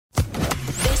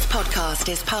podcast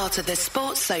is part of the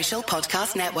Sports Social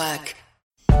Podcast Network.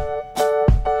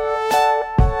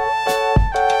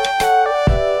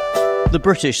 The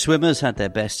British swimmers had their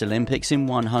best Olympics in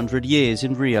 100 years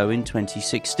in Rio in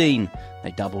 2016.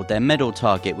 They doubled their medal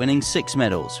target, winning 6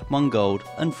 medals, 1 gold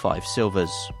and 5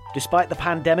 silvers. Despite the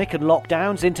pandemic and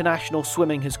lockdowns, international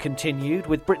swimming has continued,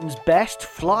 with Britain's best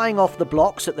flying off the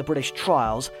blocks at the British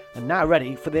trials and now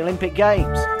ready for the Olympic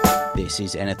Games. This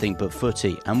is Anything But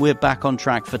Footy, and we're back on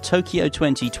track for Tokyo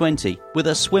 2020 with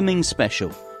a swimming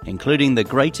special, including the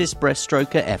greatest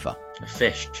breaststroker ever. A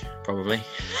fish, probably.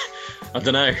 I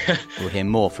don't know. We'll hear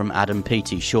more from Adam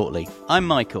Peaty shortly. I'm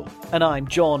Michael. And I'm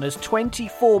John, as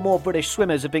 24 more British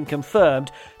swimmers have been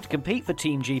confirmed to compete for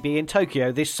Team GB in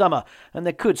Tokyo this summer, and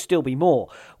there could still be more.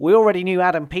 We already knew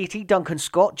Adam Peaty, Duncan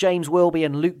Scott, James Wilby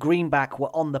and Luke Greenback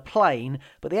were on the plane,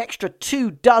 but the extra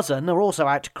 24 are also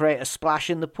out to create a splash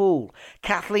in the pool.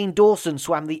 Kathleen Dawson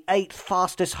swam the 8th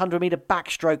fastest 100-metre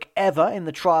backstroke ever in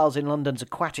the trials in London's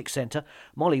Aquatic Centre.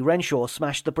 Molly Renshaw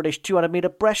smashed the British 200-metre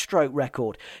breaststroke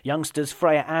record. Youngsters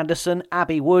Freya Anderson,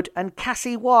 Abby Wood and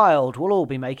Cassie Wilde will all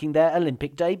be making their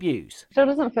Olympic debuts. Still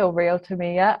doesn't feel real to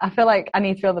me yet. I feel like I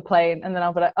need to be on the plane and then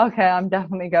I'll be like, okay, I'm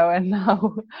definitely going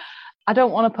now. I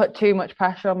don't want to put too much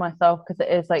pressure on myself because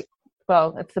it is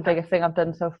it's the biggest thing I've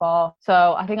done so far.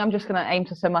 So I think I'm just going to aim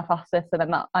to swim my fastest, and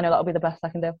then I know that'll be the best I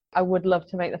can do. I would love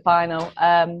to make the final.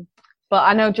 But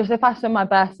I know just if I swim my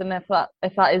best, and if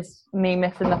that is me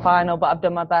missing the final, but I've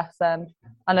done my best, then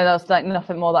I know there's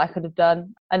nothing more that I could have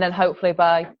done. And then hopefully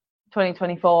by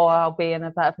 2024, I'll be in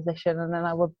a better position, and then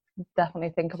I would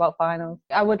definitely think about finals.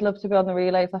 I would love to be on the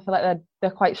relays. I feel like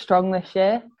they're quite strong this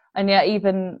year. And yet,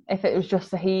 even if it was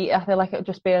just the heat, I feel like it would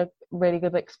just be a really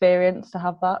good experience to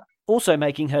have that. Also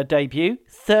making her debut,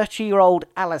 30-year-old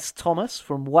Alice Thomas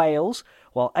from Wales,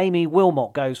 while Amy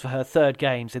Wilmot goes for her third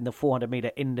games in the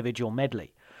 400-metre individual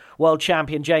medley. World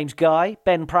champion James Guy,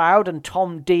 Ben Proud and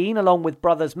Tom Dean, along with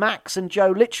brothers Max and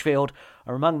Joe Litchfield,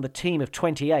 are among the team of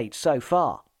 28 so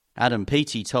far. Adam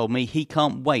Peaty told me he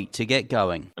can't wait to get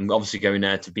going. I'm obviously going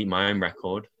there to beat my own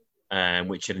record,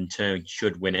 which in turn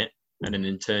should win it, and then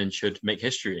in turn should make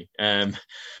history. So,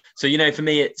 for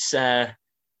me, it's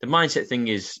the mindset thing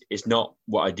is not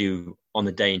what I do on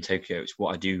the day in Tokyo. It's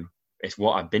what I do. It's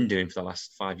what I've been doing for the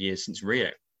last 5 years since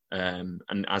Rio. And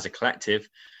as a collective,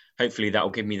 hopefully that will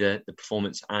give me the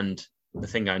performance and the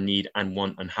thing I need and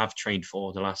want and have trained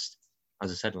for the last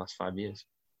 5 years.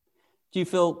 Do you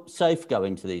feel safe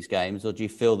going to these games, or do you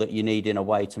feel that you need, in a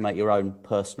way, to make your own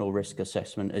personal risk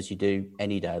assessment as you do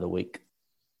any day of the week?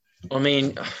 I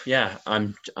mean, yeah,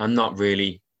 I'm not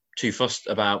really too fussed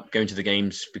about going to the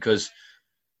games because,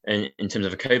 in terms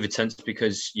of a COVID sense,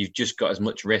 because you've just got as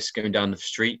much risk going down the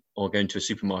street or going to a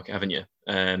supermarket, haven't you?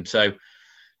 So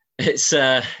it's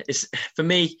for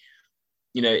me,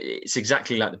 it's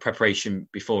exactly like the preparation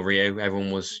before Rio.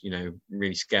 Everyone was,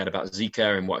 really scared about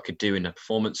Zika and what it could do in a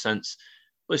performance sense.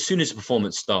 But as soon as the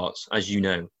performance starts, as you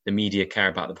know, the media care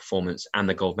about the performance and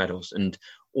the gold medals, and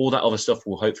all that other stuff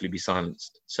will hopefully be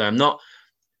silenced. So I'm not,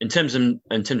 in terms of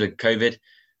COVID,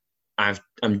 I've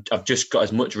just got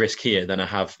as much risk here than I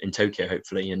have in Tokyo,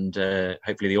 hopefully, and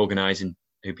hopefully the organising,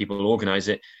 who people will organise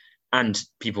it, and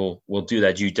people will do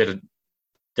their due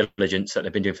diligence that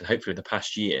they've been doing for hopefully the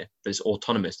past year. There's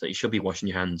autonomous that you should be washing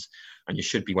your hands and you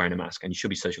should be wearing a mask and you should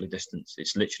be socially distanced. It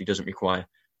literally doesn't require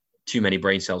too many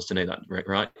brain cells to know that,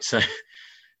 right? So.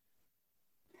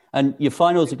 And your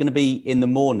finals are going to be in the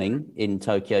morning in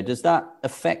Tokyo. Does that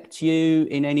affect you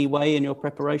in any way in your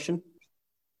preparation?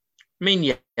 I mean,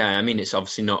 yeah. I mean, it's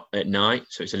obviously not at night,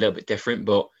 so it's a little bit different,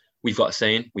 but we've got a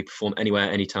saying, we perform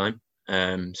anywhere, anytime.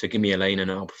 So give me a lane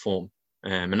and I'll perform.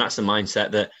 And that's the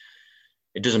mindset that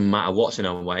it doesn't matter what's in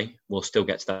our way, we'll still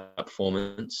get to that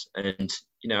performance. And,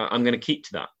 I'm going to keep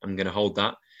to that. I'm going to hold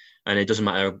that. And it doesn't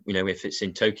matter, if it's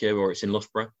in Tokyo or it's in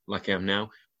Loughborough, like I am now,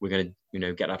 we're going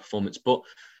to, get that performance. But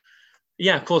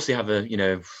yeah, of course they have a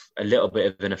little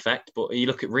bit of an effect. But you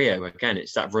look at Rio, again,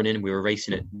 it's that running. We were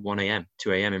racing at 1 a.m.,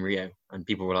 2 a.m. in Rio. And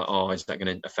people were like, oh, is that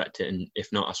going to affect it? And if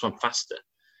not, I swam faster.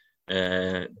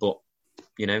 But,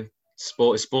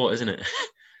 sport is sport, isn't it?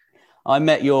 I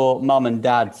met your mum and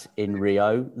dad in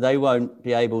Rio. They won't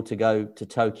be able to go to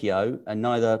Tokyo, and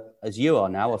neither, as you are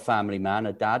now, a family man,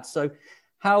 a dad. So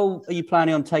how are you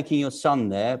planning on taking your son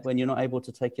there when you're not able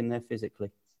to take him there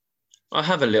physically? I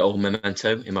have a little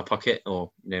memento in my pocket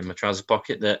or in my trouser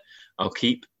pocket that I'll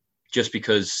keep just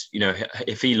because,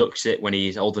 if he looks at it when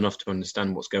he's old enough to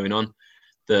understand what's going on,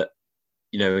 that,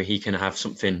 he can have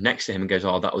something next to him and goes,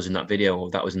 oh, that was in that video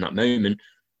or that was in that moment.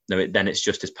 No, then it's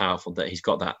just as powerful that he's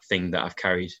got that thing that I've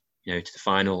carried, to the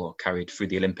final or carried through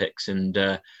the Olympics. And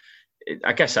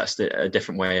I guess that's a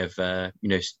different way of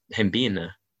him being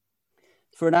there.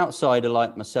 For an outsider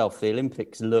like myself, the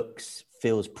Olympics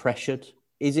feels pressured.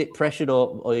 Is it pressured,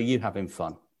 or are you having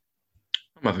fun?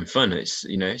 I'm having fun.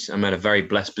 I'm at a very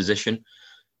blessed position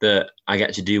that I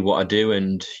get to do what I do,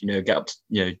 and get up,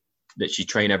 literally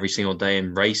train every single day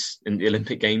and race in the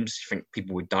Olympic Games. I think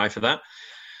people would die for that.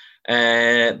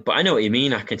 But I know what you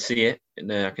mean. I can see it.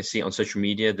 I can see it on social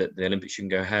media that the Olympics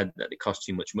shouldn't go ahead, that it costs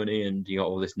too much money, and you got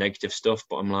all this negative stuff.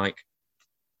 But I'm like,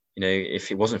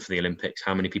 if it wasn't for the Olympics,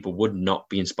 how many people would not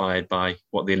be inspired by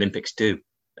what the Olympics do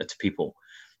to people?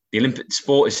 The Olympic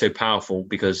sport is so powerful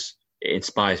because it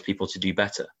inspires people to do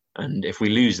better. And if we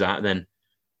lose that, then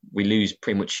we lose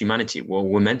pretty much humanity. Well,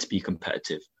 we're meant to be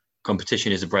competitive.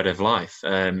 Competition is the bread of life.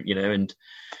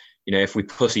 If we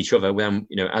push each other, then,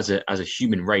 as a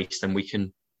human race, then we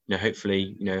can,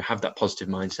 hopefully, have that positive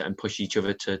mindset and push each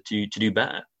other to do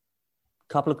better.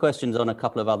 Couple of questions on a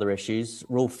couple of other issues.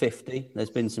 Rule 50, there's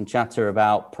been some chatter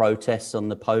about protests on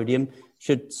the podium.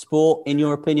 Should sport, in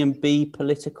your opinion, be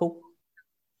political?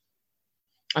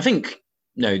 I think,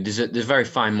 no, there's a very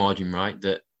fine margin, right?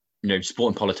 That, sport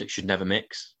and politics should never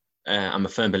mix. I'm a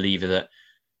firm believer that,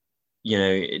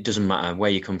 it doesn't matter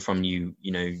where you come from, you've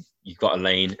got a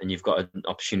lane and you've got an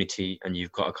opportunity and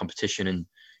you've got a competition,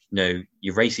 and,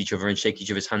 you race each other and shake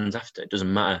each other's hands after. It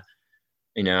doesn't matter.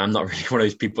 I'm not really one of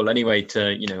those people anyway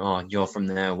to, you're from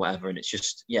there or whatever. And it's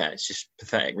just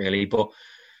pathetic, really. But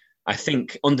I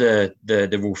think under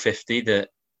the Rule 50, that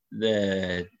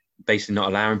they're basically not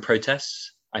allowing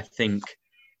protests. I think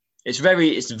it's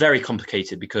very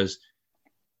complicated, because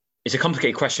it's a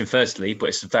complicated question, firstly, but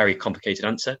it's a very complicated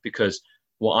answer, because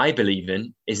what I believe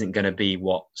in isn't going to be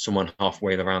what someone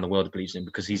halfway around the world believes in,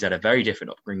 because he's had a very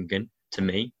different upbringing to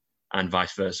me and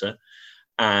vice versa.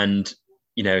 And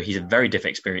he's had very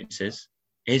different experiences.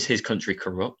 Is his country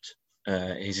corrupt?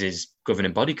 Is his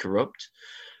governing body corrupt?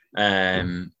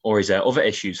 Or is there other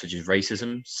issues such as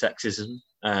racism, sexism,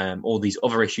 all these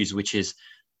other issues which is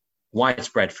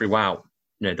widespread throughout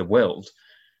the world?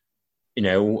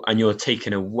 And you're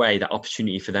taking away that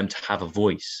opportunity for them to have a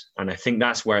voice. And I think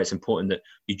that's where it's important that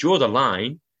you draw the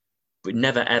line, but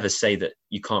never ever say that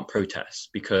you can't protest,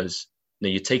 because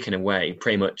you're taking away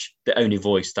pretty much the only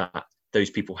voice that those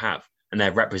people have. And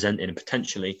they're representing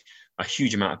potentially a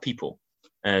huge amount of people.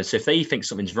 So if they think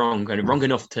something's wrong, and wrong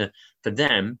enough for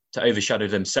them to overshadow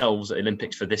themselves at the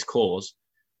Olympics for this cause,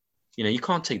 you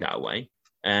can't take that away.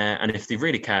 And if they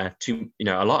really care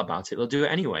a lot about it, they'll do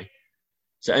it anyway.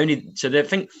 So they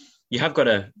think you have got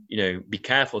to, be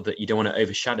careful that you don't want to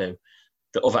overshadow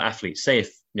the other athletes. Say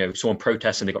if, someone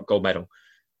protests and they got gold medal,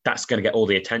 that's going to get all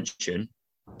the attention.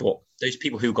 But those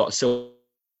people who got silver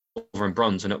and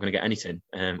bronze are not going to get anything,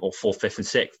 or 4th, 5th and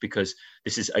 6th, because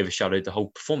this has overshadowed the whole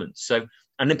performance. So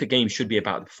Olympic Games should be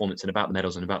about the performance and about the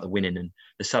medals and about the winning and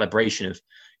the celebration of,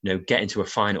 getting to a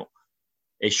final.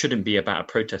 It shouldn't be about a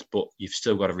protest, but you've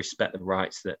still got to respect the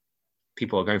rights that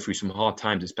people are going through some hard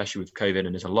times, especially with COVID,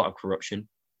 and there's a lot of corruption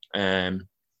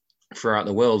throughout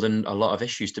the world and a lot of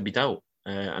issues to be dealt.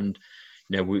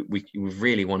 We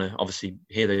really want to obviously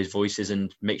hear those voices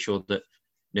and make sure that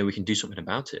we can do something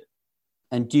about it.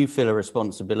 And do you feel a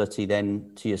responsibility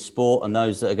then to your sport and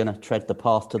those that are going to tread the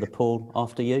path to the pool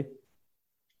after you?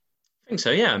 I think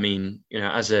so, yeah. I mean,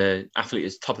 as an athlete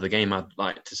at the top of the game, I'd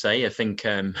like to say, I think,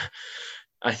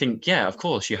 yeah, of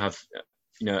course, you have,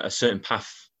 a certain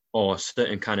path or a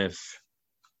certain kind of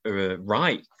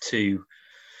right to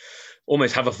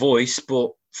almost have a voice.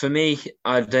 But for me,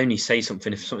 I'd only say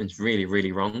something if something's really,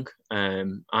 really wrong.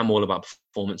 I'm all about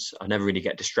performance. I never really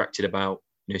get distracted about,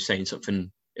 saying something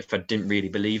if I didn't really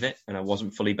believe it and I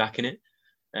wasn't fully backing it.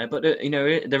 But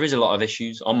there is a lot of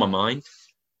issues on my mind,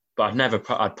 but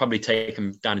I'd probably take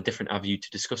them down a different avenue to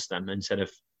discuss them instead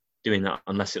of doing that,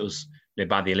 unless it was,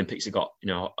 by the Olympics, it got,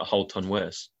 a whole ton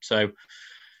worse. So,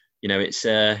 it's,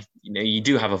 you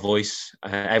do have a voice.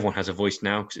 Everyone has a voice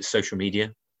now because it's social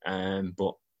media.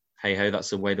 But hey ho, that's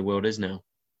the way the world is now.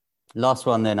 Last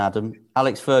one then, Adam.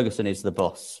 Alex Ferguson is the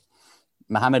boss.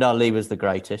 Muhammad Ali was the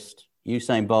greatest.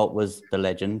 Usain Bolt was the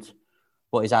legend.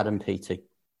 What is Adam Peaty?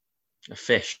 A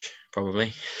fish,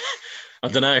 probably. I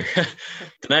don't know.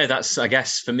 That's, I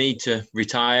guess, for me to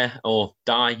retire or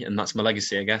die, and that's my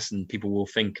legacy, I guess, and people will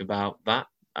think about that.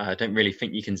 I don't really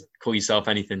think you can call yourself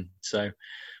anything. So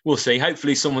we'll see.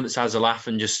 Hopefully someone that has a laugh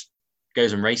and just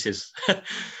goes and races,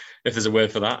 if there's a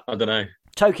word for that. I don't know.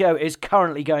 Tokyo is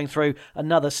currently going through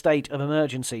another state of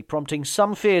emergency, prompting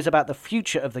some fears about the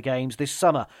future of the Games this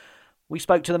summer. We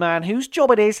spoke to the man whose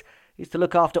job it is to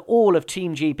look after all of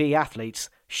Team GB athletes,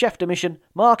 Chef de Mission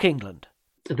Mark England.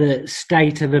 the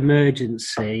state of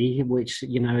emergency, which,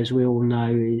 as we all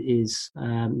know, is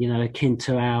akin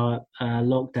to our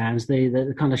lockdowns,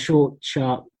 the kind of short,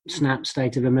 sharp, snap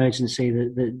state of emergency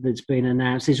that's been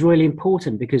announced is really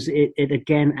important, because it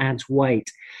again adds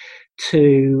weight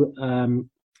to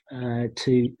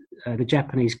the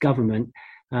Japanese government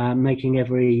making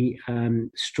every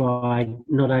stride,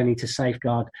 not only to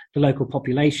safeguard the local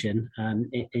population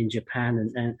in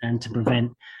Japan and to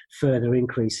prevent further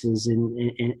increases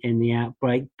in the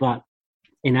outbreak, but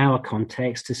in our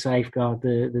context to safeguard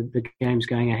the games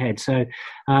going ahead. So,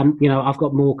 I've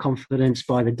got more confidence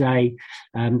by the day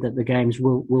that the games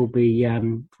will be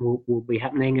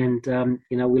happening, and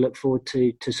we look forward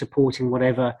to supporting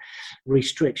whatever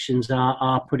restrictions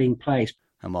are put in place.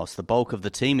 And whilst the bulk of the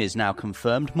team is now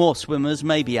confirmed, more swimmers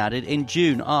may be added in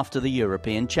June after the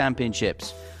European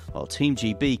Championships. While Team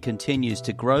GB continues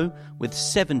to grow, with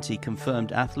 70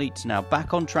 confirmed athletes now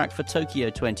back on track for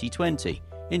Tokyo 2020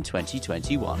 in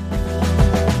 2021.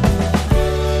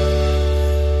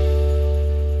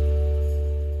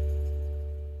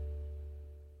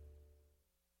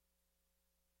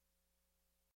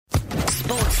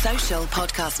 Sports Social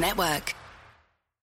Podcast Network.